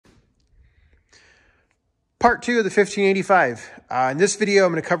Part 2 of the 1585. In this video,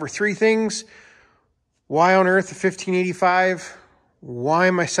 I'm going to cover three things. Why on earth the 1585? Why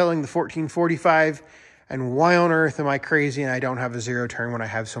am I selling the 1445? And why on earth am I crazy and I don't have a zero turn when I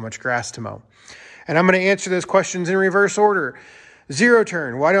have so much grass to mow? And I'm going to answer those questions in reverse order. Zero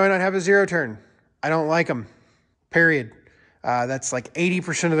turn. Why do I not have a zero turn? I don't like them. Period. That's like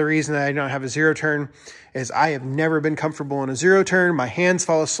 80% of the reason that I don't have a zero turn is I have never been comfortable in a zero turn. My hands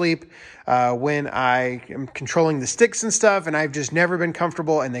fall asleep when I am controlling the sticks and stuff, and I've just never been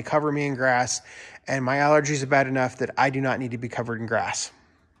comfortable, and they cover me in grass, and my allergies are bad enough that I do not need to be covered in grass.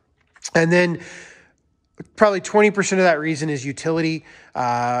 And then probably 20% of that reason is utility.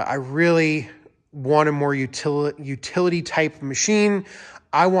 I really want a more utility type machine.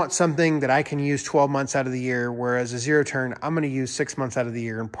 I want something that I can use 12 months out of the year, whereas a zero turn, I'm going to use 6 months out of the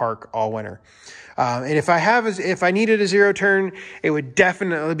year and park all winter. And if I needed a zero turn, it would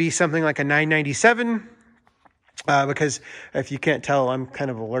definitely be something like a 997. Because if you can't tell, I'm kind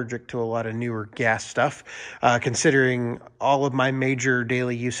of allergic to a lot of newer gas stuff, considering all of my major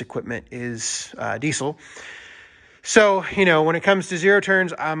daily use equipment is diesel. So, when it comes to zero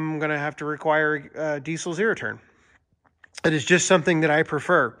turns, I'm going to have to require a diesel zero turn. It is just something that I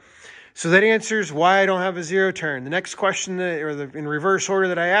prefer. So that answers why I don't have a zero turn. The next question, in reverse order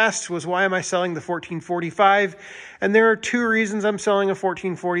that I asked, was why am I selling the 1445? And there are two reasons I'm selling a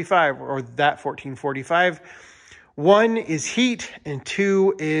 1445, or that 1445. One is heat, and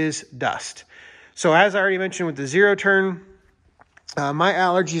two is dust. So as I already mentioned with the zero turn, my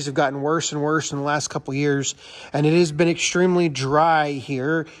allergies have gotten worse and worse in the last couple years, and it has been extremely dry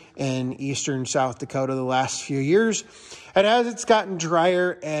here in eastern South Dakota the last few years. And as it's gotten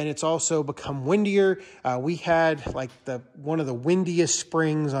drier and it's also become windier, we had like one of the windiest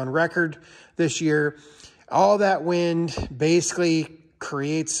springs on record this year. All that wind basically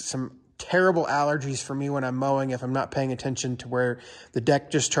creates some terrible allergies for me when I'm mowing if I'm not paying attention to where the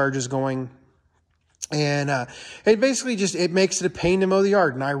deck discharge is going. And it basically it makes it a pain to mow the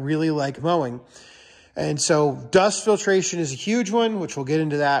yard, and I really like mowing. And so dust filtration is a huge one, which we'll get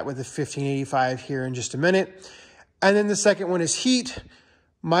into that with the 1585 here in just a minute. And then the second one is heat.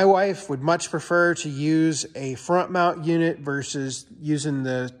 My wife would much prefer to use a front mount unit versus using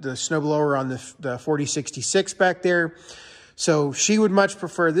the snowblower on the 4066 back there. So she would much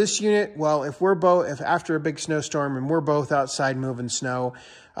prefer this unit. Well, if after a big snowstorm and we're both outside moving snow,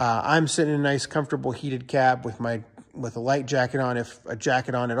 I'm sitting in a nice, comfortable heated cab with a light jacket on, if a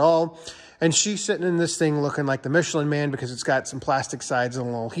jacket on at all. And she's sitting in this thing looking like the Michelin Man because it's got some plastic sides and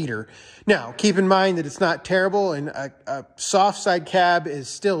a little heater. Now, keep in mind that it's not terrible, and a soft side cab is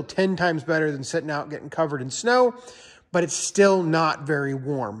still 10 times better than sitting out getting covered in snow, but it's still not very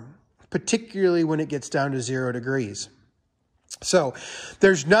warm, particularly when it gets down to 0 degrees. So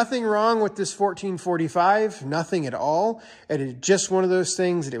there's nothing wrong with this 1445, nothing at all. It is just one of those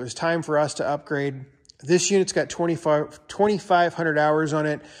things that it was time for us to upgrade. This unit's got 2,500 hours on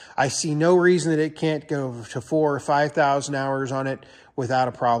it. I see no reason that it can't go to 4,000 or 5,000 hours on it without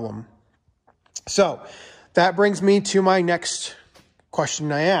a problem. So that brings me to my next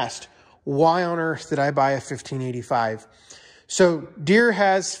question I asked. Why on earth did I buy a 1585? So Deere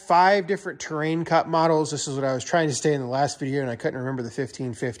has 5 different terrain cut models. This is what I was trying to say in the last video, and I couldn't remember the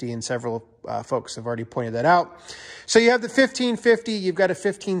 1550, and several folks have already pointed that out. So you have the 1550, you've got a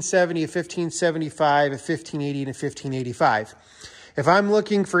 1570, a 1575, a 1580, and a 1585. If I'm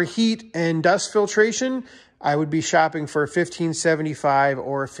looking for heat and dust filtration, I would be shopping for a 1575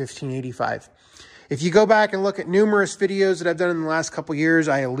 or a 1585. If you go back and look at numerous videos that I've done in the last couple years,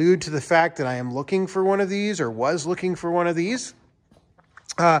 I allude to the fact that I am looking for one of these, or was looking for one of these.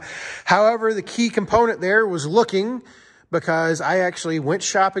 However, the key component there was looking, because I actually went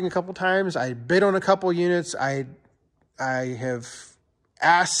shopping a couple times. I bid on a couple units. I have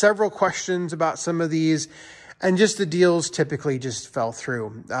asked several questions about some of these, and just the deals typically just fell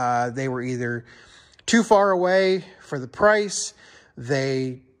through. They were either too far away for the price.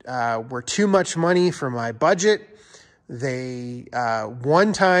 They were too much money for my budget.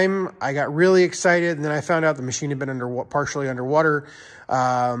 One time I got really excited, and then I found out the machine had been partially underwater.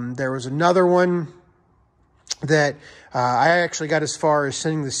 There was another one that I actually got as far as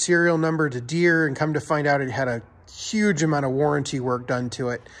sending the serial number to Deere, and come to find out it had a huge amount of warranty work done to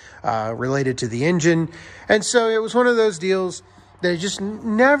it related to the engine. And so it was one of those deals that just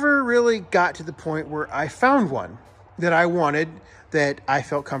never really got to the point where I found one that I wanted, that I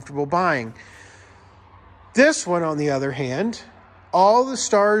felt comfortable buying. This one, on the other hand, all the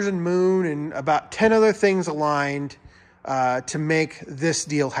stars and moon and about 10 other things aligned to make this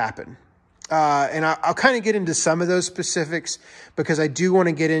deal happen. And I'll kind of get into some of those specifics, because I do want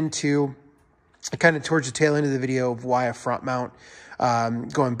to get into kind of towards the tail end of the video of why a front mount,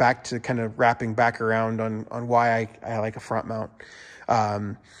 going back to kind of wrapping back around on why I like a front mount.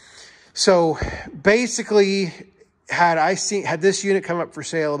 So basically, had this unit come up for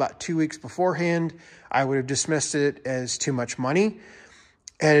sale about 2 weeks beforehand, I would have dismissed it as too much money.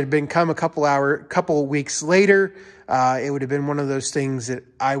 And it had been come a couple weeks later, it would have been one of those things that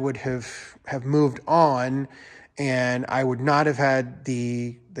I would have moved on, and I would not have had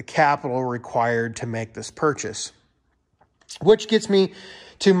the capital required to make this purchase. Which gets me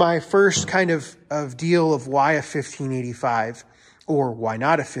to my first kind of deal of why a 1585 or why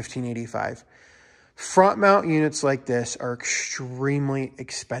not a 1585. Front mount units like this are extremely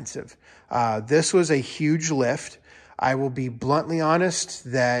expensive. This was a huge lift. I will be bluntly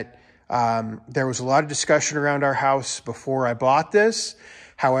honest that there was a lot of discussion around our house before I bought this.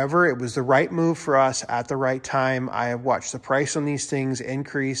 However, it was the right move for us at the right time. I have watched the price on these things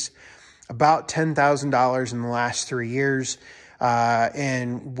increase about $10,000 in the last 3 years.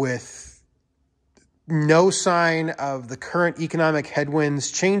 And with no sign of the current economic headwinds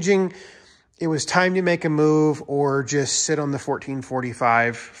changing, it was time to make a move or just sit on the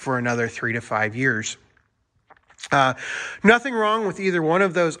 1445 for another 3 to 5 years. Nothing wrong with either one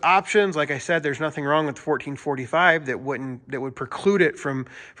of those options. Like I said, there's nothing wrong with the 1445 that would preclude it from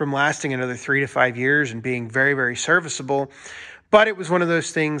lasting another 3 to 5 years and being very, very serviceable. But it was one of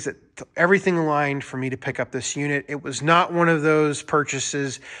those things that everything aligned for me to pick up this unit. It was not one of those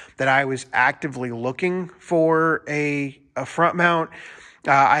purchases that I was actively looking for a front mount.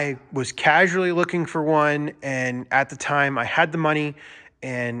 I was casually looking for one, and at the time I had the money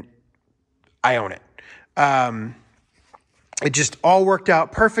and I own it. It just all worked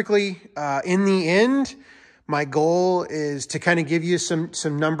out perfectly. In the end, my goal is to kind of give you some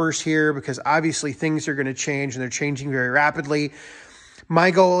numbers here, because obviously things are going to change and they're changing very rapidly. My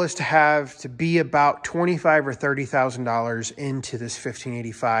goal is to be about $25,000 or $30,000 into this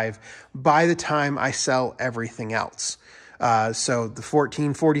 1585 by the time I sell everything else. So the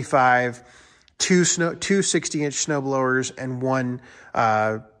 1445, two 60-inch snow blowers, and one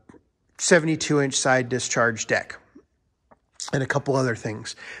 72-inch side discharge deck, and a couple other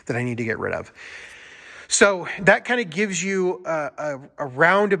things that I need to get rid of. So that kind of gives you a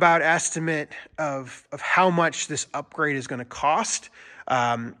roundabout estimate of how much this upgrade is going to cost.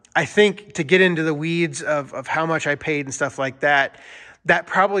 I think to get into the weeds of how much I paid and stuff like that, that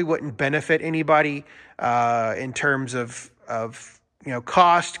probably wouldn't benefit anybody in terms of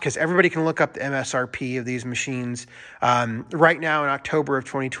cost, because everybody can look up the MSRP of these machines. Right now in October of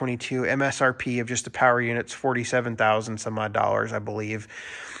 2022, MSRP of just the power unit's $47,000 some odd dollars, I believe.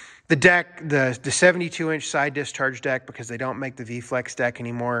 The deck, the 72-inch side discharge deck, because they don't make the V-Flex deck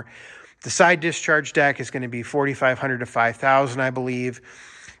anymore, the side discharge deck is going to be $4,500 to $5,000, I believe.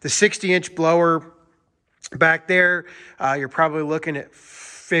 The 60-inch blower back there, you're probably looking at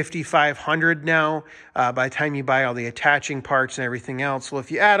 $5,500 now by the time you buy all the attaching parts and everything else. Well, if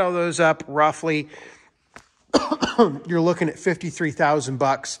you add all those up, roughly, you're looking at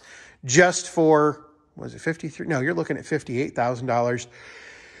 $53,000 just for, was it 53? No, you're looking at $58,000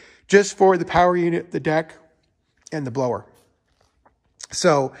 just for the power unit, the deck, and the blower.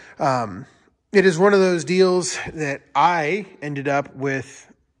 So it is one of those deals that I ended up with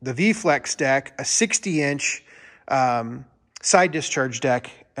the V-Flex deck, a 60-inch side discharge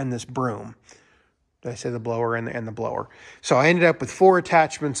deck, and this broom. Did I say the blower and the blower? So I ended up with 4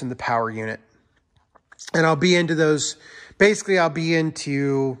 attachments in the power unit. And I'll be into those. Basically, I'll be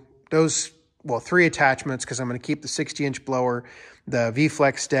into those, 3 attachments, because I'm going to keep the 60-inch blower, the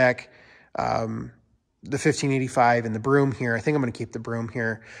V-Flex deck, the 1585, and the broom here. I think I'm going to keep the broom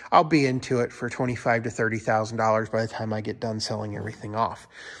here. I'll be into it for $25,000 to $30,000 by the time I get done selling everything off.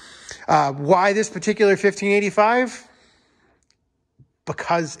 Why this particular 1585?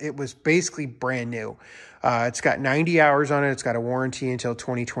 Because it was basically brand new. It's got 90 hours on it. It's got a warranty until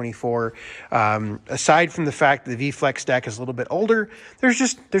 2024. Aside from the fact that the V-Flex deck is a little bit older,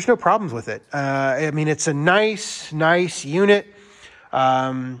 there's no problems with it. I mean, it's a nice unit.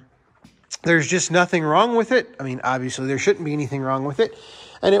 There's just nothing wrong with it. I mean, obviously there shouldn't be anything wrong with it.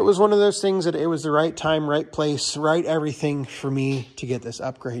 And it was one of those things that it was the right time, right place, right everything for me to get this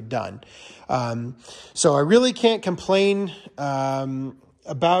upgrade done. So I really can't complain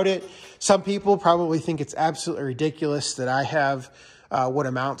about it. Some people probably think it's absolutely ridiculous that I have what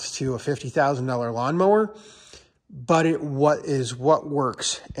amounts to a $50,000 lawnmower, but what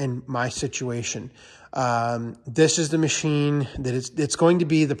works in my situation. This is the machine that it's going to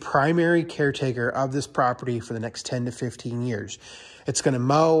be the primary caretaker of this property for the next 10 to 15 years. It's going to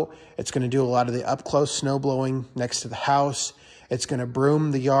mow. It's going to do a lot of the up-close snow blowing next to the house. It's going to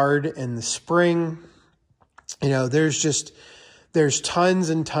broom the yard in the spring. You know, there's tons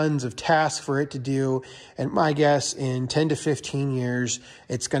and tons of tasks for it to do. And my guess, in 10 to 15 years,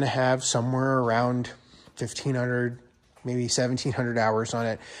 it's going to have somewhere around 1,500, maybe 1,700 hours on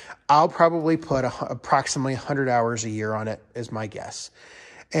it. I'll probably put approximately 100 hours a year on it, is my guess.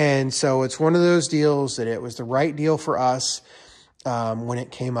 And so it's one of those deals that it was the right deal for us when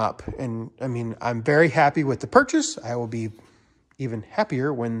it came up. And I mean, I'm very happy with the purchase. I will be even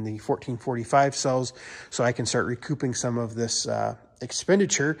happier when the 1445 sells, so I can start recouping some of this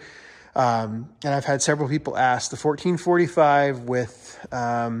expenditure. And I've had several people ask, the 1445 with,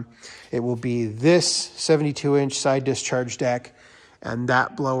 it will be this 72-inch side discharge deck and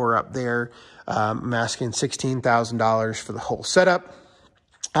that blower up there. I'm asking $16,000 for the whole setup.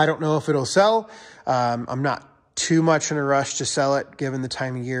 I don't know if it'll sell. I'm not too much in a rush to sell it given the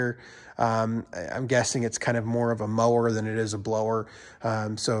time of year. I'm guessing it's kind of more of a mower than it is a blower.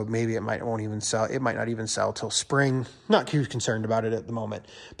 So maybe it won't even sell. It might not even sell till spring. Not too concerned about it at the moment,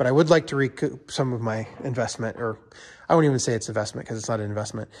 but I would like to recoup some of my investment, or I won't even say it's investment because it's not an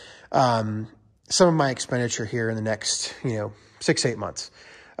investment. Some of my expenditure here in the next, 6-8 months.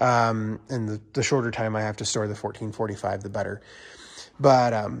 And the shorter time I have to store the 1445, the better.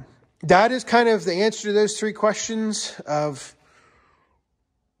 But, that is kind of the answer to those three questions of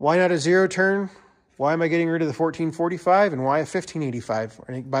why not a zero turn? Why am I getting rid of the 1445? And why a 1585?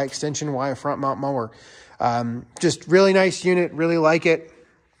 And by extension, why a front mount mower? Just really nice unit. Really like it.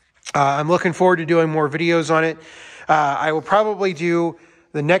 I'm looking forward to doing more videos on it. I will probably do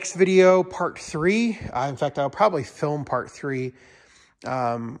the next video, part 3. In fact, I'll probably film part 3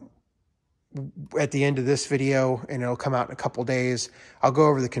 at the end of this video, and it'll come out in a couple days. I'll go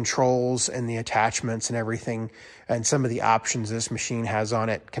over the controls and the attachments and everything, and some of the options this machine has on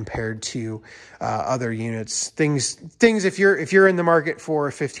it compared to other units. Things if you're in the market for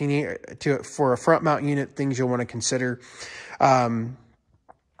a for a front mount unit, things you'll want to consider,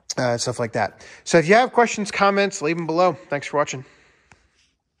 stuff like that. So if you have questions, comments, leave them below. Thanks for watching.